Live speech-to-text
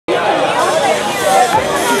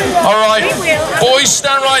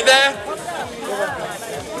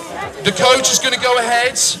coach is going to go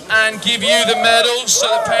ahead and give you the medals so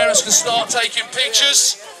that parents can start taking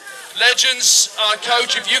pictures. Legends,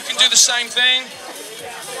 coach, if you can do the same thing.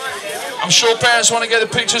 I'm sure parents want to get the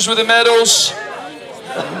pictures with the medals.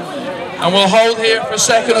 And we'll hold here for a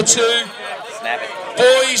second or two.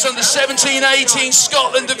 Boys under 17-18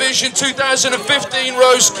 Scotland Division 2015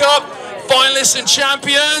 Rose Cup finalists and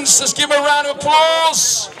champions. Let's give them a round of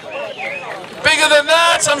applause. Bigger than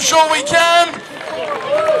that, I'm sure we can.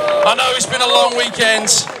 I know it's been a long weekend,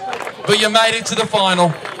 but you made it to the final.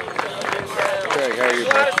 Greg, how are you,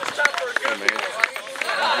 bud?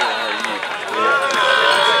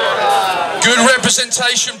 Good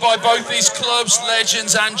representation by both these clubs,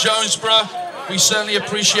 Legends and Jonesboro. We certainly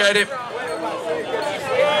appreciate it.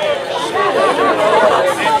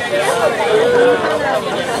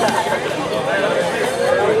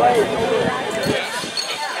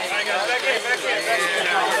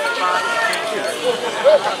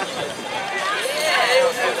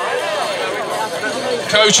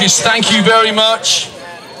 Coaches, thank you very much.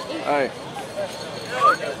 Hey.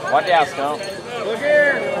 Watch out, Stone.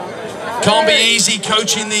 Can't be easy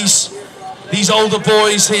coaching these older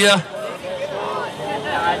boys here.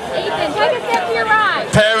 Ethan, take a step to your right.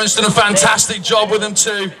 Parents did a fantastic job with them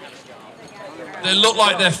too. They look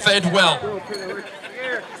like they're fed well.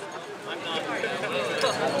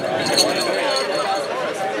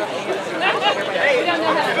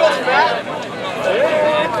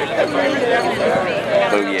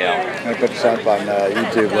 Oh yeah. I'm gonna put this up on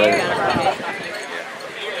YouTube later.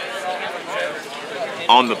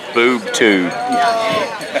 On the boob tube.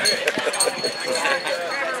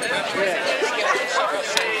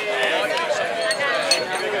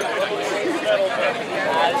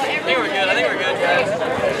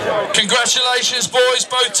 Congratulations, boys,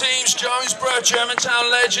 both teams, Jonesboro, Germantown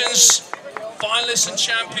Legends, finalists and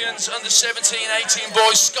champions, under 17-18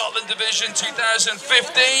 boys, Scotland Division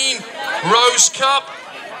 2015 Rose Cup.